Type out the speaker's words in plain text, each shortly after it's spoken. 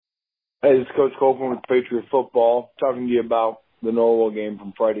Hey, this is Coach Kolkman with Patriot Football, talking to you about the Norwell game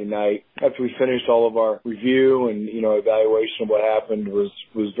from Friday night. After we finished all of our review and, evaluation of what happened, was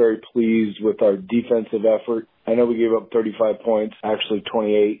very pleased with our defensive effort. I know we gave up 35 points, actually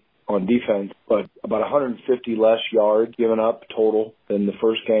 28 on defense, but about 150 less yards given up total than the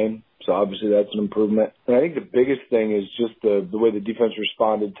first game. So obviously that's an improvement. And I think the biggest thing is just the way the defense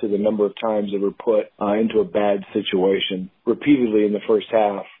responded to the number of times they were put into a bad situation. Repeatedly in the first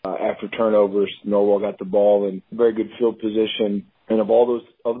half, after turnovers, Norwell got the ball in very good field position. And of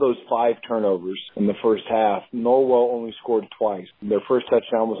those 5 turnovers in the first half, Norwell only scored twice. Their first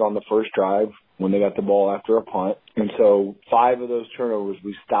touchdown was on the first drive when they got the ball after a punt. And so 5 of those turnovers,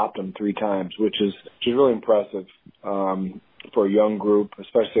 we stopped them 3 times, which is really impressive. For a young group,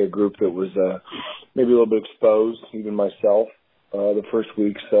 especially a group that was maybe a little bit exposed, even myself, the first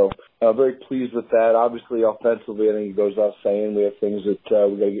week. So very pleased with that. Obviously, offensively, I think it goes without saying we have things that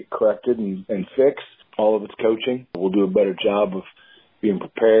we got to get corrected and fixed. All of it's coaching. We'll do a better job of being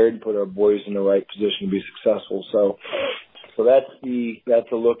prepared, put our boys in the right position to be successful. So that's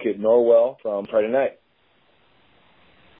a look at Norwell from Friday night.